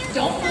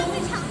 Don't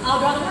move.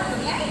 I'll draw the mark,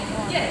 okay?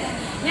 Good.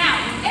 Now,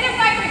 in a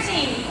fight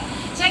routine,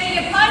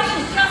 taking a punch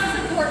is just as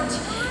important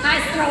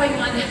as throwing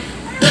one.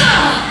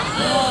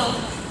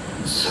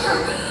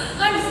 Sir,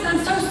 I'm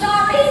so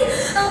sorry.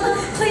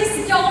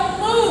 Please don't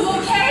move,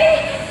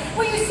 okay?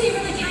 Well, you see,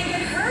 really can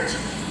get hurt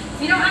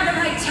if you don't have the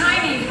right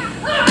timing.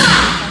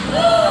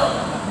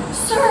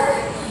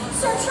 Sir,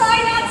 try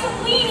not to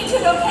lean into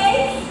it,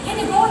 okay? Can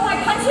you roll with my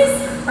punches?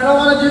 I don't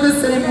want to do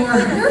this anymore.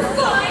 You're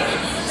fine.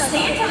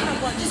 Stand up.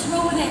 Just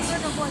roll with it.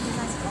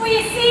 Well,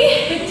 you see,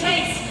 it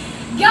takes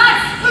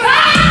guts.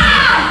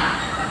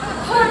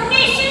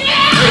 Coordination.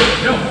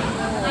 No.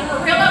 I'm a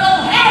real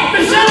little head.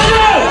 Michelle,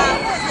 no!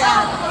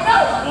 Oh, no.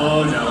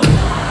 Oh, no.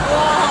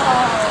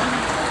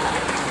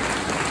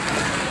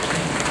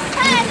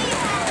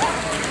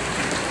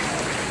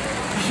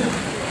 Michelle,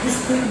 this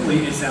family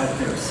is out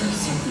there. Say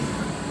something.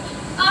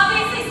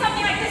 Obviously,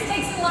 something like this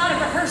takes a lot of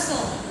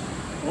rehearsal.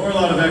 Or a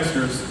lot of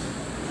extras.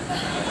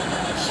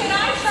 Should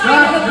I try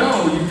Stop! to...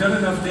 No, you've done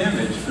enough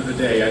damage for the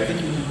day. I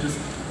think you should just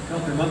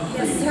help him up, please.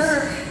 Yes, sir.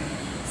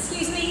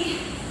 Excuse me.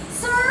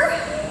 Sir?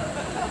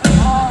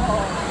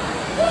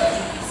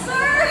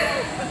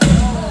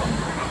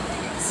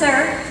 Sir?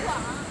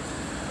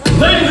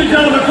 Ladies and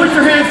gentlemen, put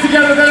your hands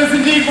together. That is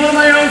indeed one of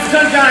my own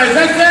stunt guys.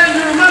 That's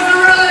Andrew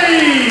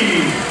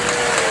Mazzarelli!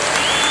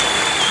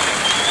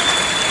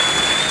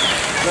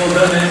 Well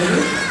done, Andrew.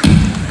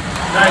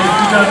 Nice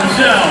to done,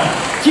 Michelle.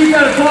 Keep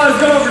that applause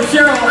going for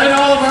Cheryl and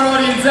all of our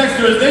audience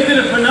extras. They did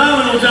a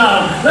phenomenal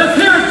job. Let's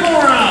hear it for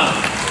them.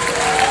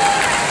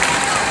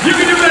 You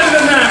can do better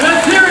than that.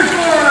 Let's hear it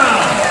for them.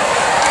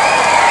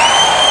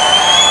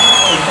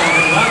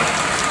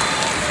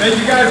 Thank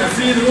you guys. We'll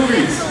see you in the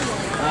movies.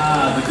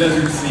 The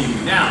desert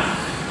scene. Now,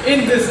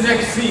 in this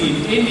next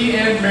scene, Indy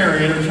and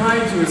Marion are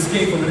trying to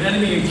escape from an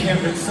enemy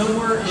encampment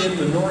somewhere in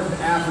the North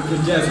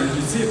African desert.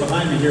 You see it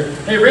behind me here.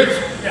 Hey, Rich.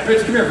 Yeah.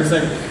 Rich, come here for a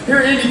second. Here,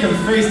 Indy comes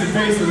face to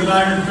face with an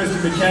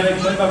iron-fisted mechanic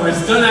played by my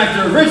stunt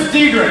actor, Rich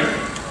Diedrich.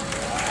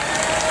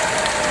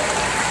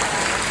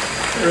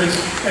 Hey, Rich.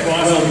 Hey,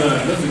 boss. Well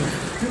done. Listen,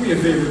 do me a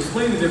favor.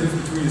 Explain the difference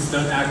between a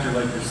stunt actor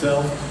like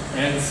yourself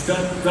and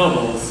stunt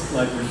doubles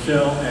like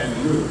Michelle and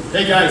Lou.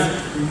 Hey guys,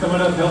 you coming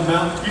up, help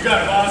out? You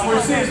got it, boss.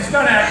 What you see is a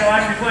stunt actor will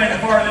actually playing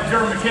the part of the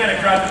German mechanic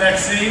throughout the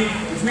next scene,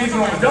 which means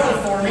when I'm a double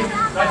for me,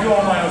 I do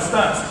all my own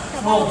stunts. It's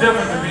a little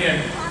different than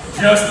being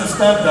just a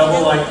stunt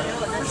double like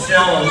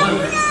Michelle and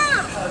Lou.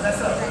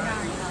 That's up.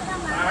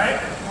 Alright,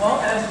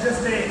 well, as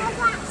just a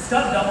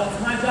stunt double,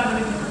 it's my job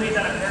to complete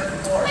that I've heard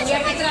before. And you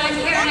have to get on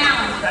Karen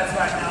Allen. That's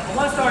right. Now, the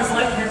One Stars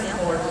like Harrison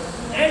Ford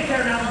and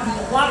Karen Allen do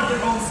a lot of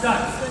their own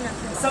stunts.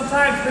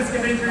 Sometimes risk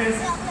of injury is,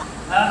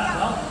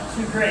 well,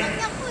 too great.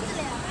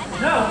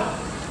 No,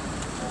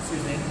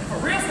 excuse me, if a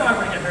real star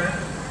were to get hurt,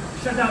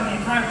 shut down the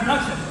entire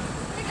production.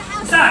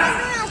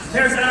 Besides,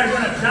 Paris and I are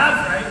doing our jobs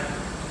right.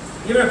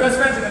 Even our best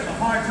friends are having a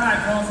hard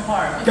time pulling us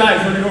apart.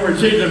 Guys, let me go over and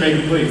change their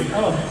makeup, please.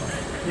 Oh,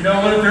 you know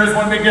what? There's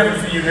one big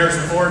difference in you,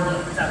 Harrison Ford.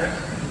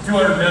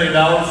 $200 million.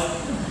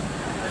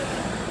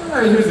 All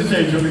right, here's the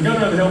change. When the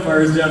gun on the hill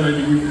fires down on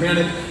you, you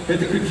panic,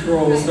 hit the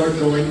controls, start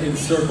going in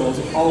circles.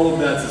 All of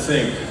that's the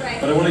same.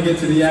 But I want to get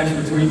to the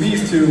action between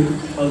these two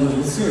a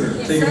little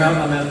sooner. Take them out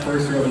on that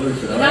first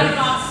revolution, all right?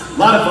 A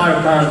lot of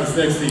firepower in this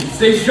next scene.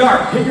 Stay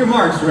sharp. Hit your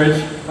marks,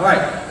 Rich. All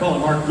right, call it,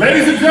 Mark.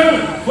 Ladies and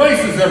gentlemen,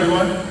 places,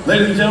 everyone.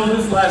 Ladies and gentlemen,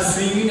 this last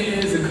scene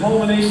is a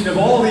culmination of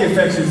all the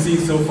effects you've seen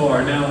so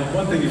far. Now,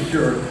 one thing is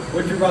sure,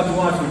 what you're about to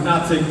watch would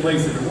not take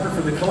place if it weren't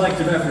for the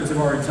collective efforts of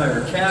our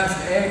entire cast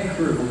and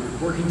crew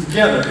working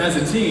together as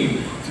a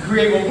team to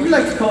create what we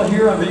like to call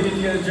here on the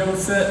Indiana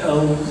Jones set a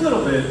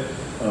little bit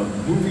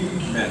of movie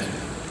magic.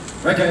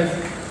 Right, guys?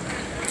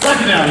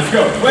 Lock it down, let's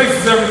go.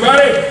 Places,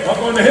 everybody. Up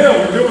on the hill,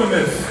 we're doing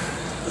this.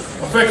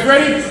 Effects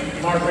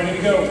ready? Mark, ready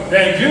to go.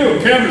 Thank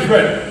you. Cameras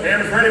ready.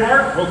 Cameras ready,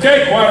 Mark?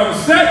 Okay, quiet on the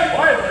set.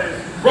 Quiet,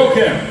 please. Roll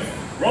cameras.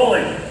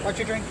 Rolling. What's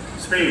your drink?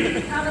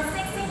 Speed. Comma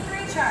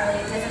 63,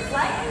 Charlie. Desert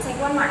flight. Take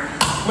one mark.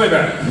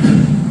 Playback.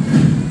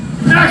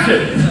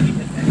 Action!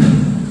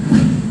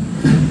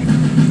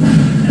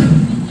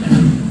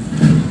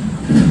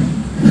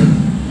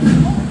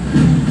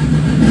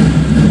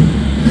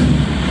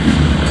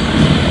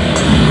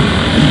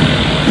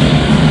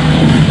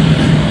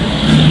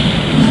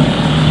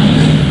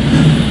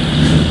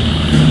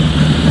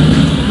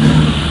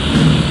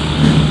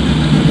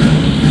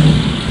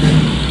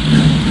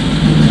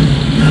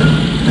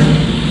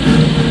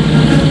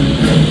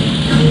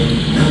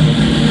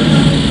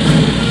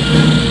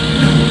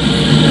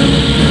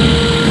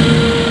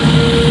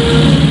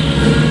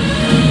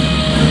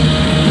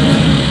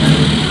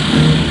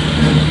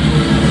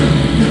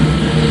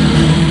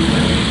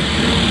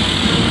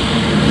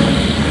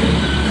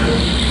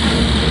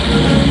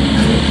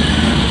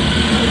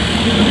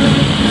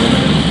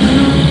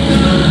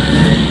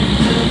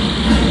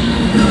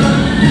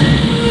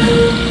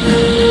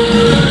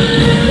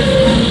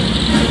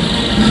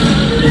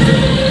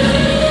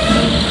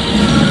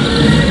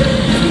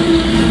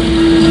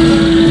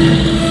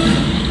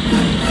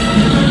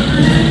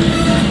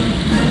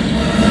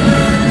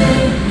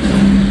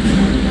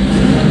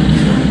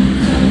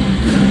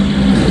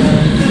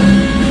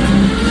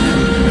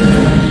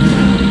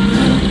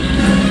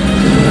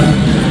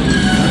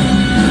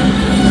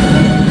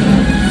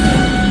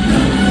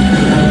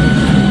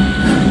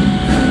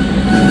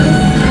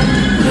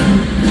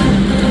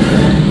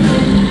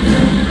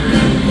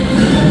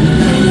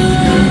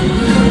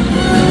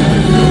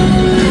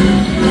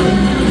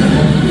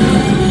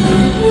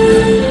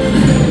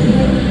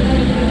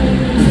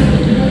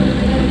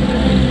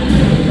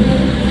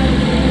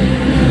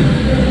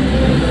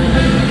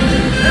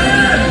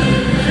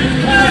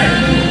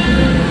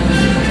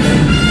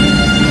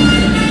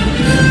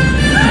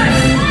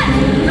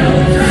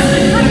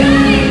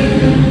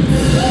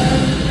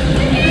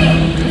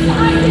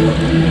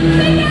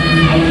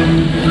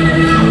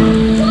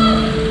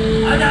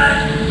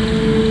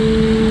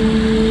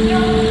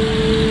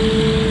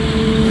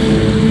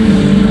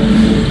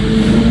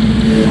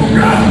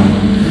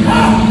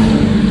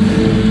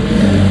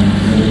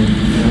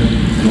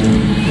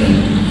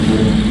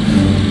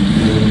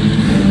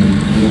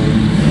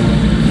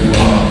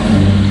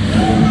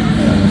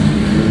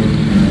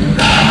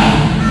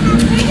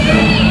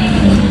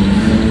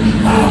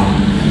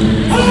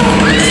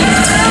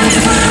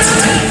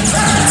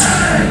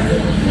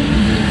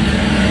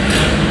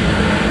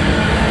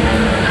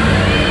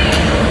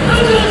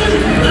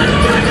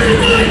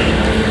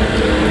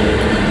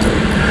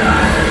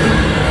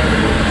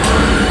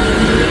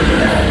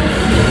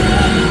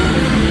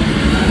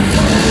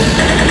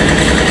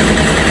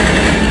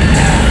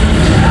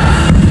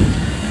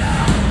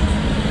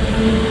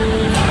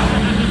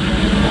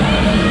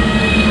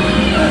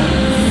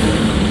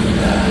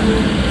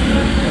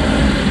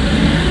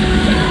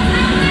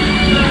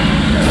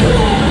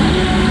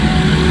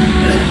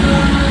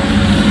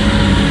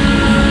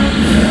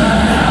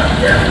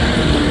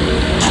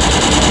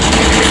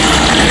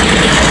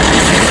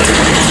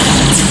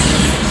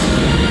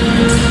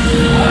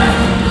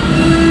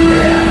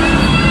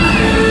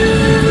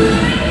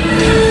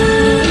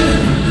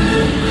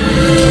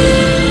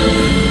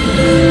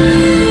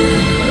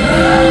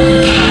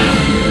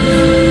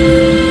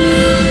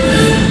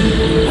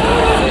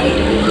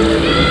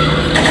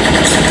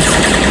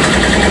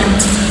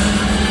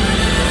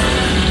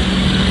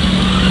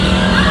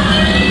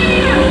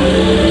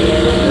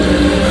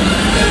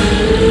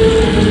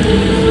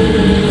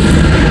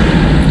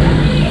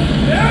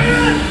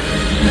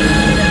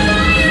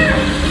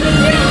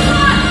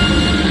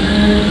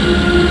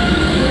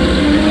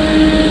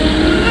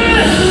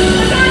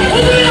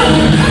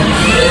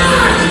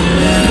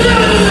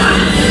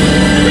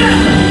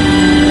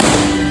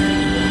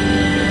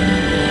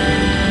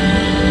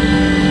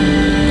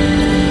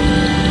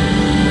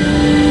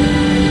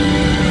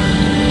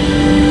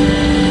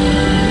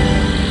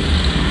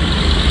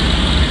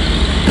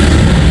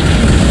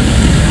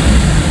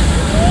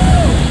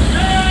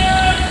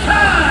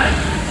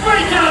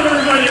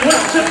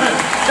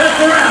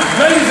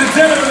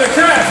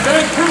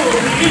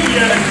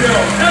 Indiana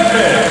Jones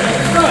Epic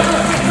Stunt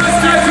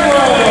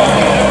Spectacular!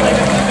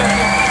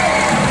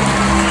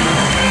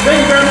 Thank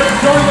you very much for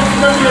joining us.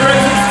 Remember your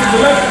exits to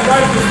the left and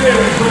right of the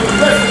theater for the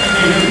rest of the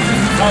day in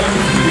the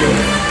Hollywood Studios.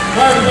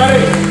 Bye, everybody.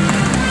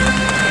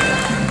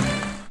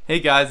 Hey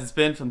guys, it's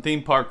Ben from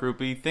Theme Park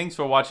Groupie. Thanks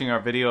for watching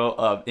our video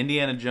of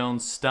Indiana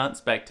Jones Stunt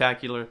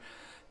Spectacular.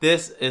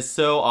 This is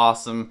so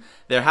awesome.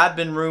 There had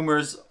been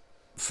rumors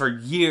for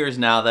years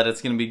now that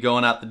it's going to be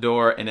going out the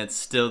door, and it's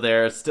still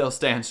there. It still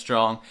stands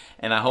strong,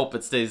 and I hope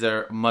it stays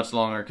there much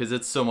longer because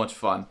it's so much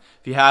fun.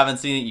 If you haven't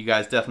seen it, you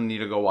guys definitely need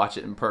to go watch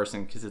it in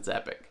person because it's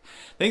epic.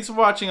 Thanks for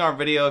watching our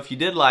video. If you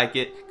did like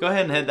it, go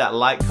ahead and hit that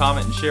like,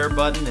 comment, and share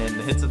button, and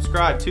hit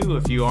subscribe too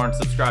if you aren't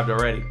subscribed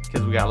already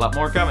because we got a lot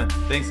more coming.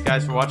 Thanks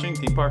guys for watching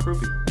Theme Park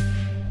Groupie.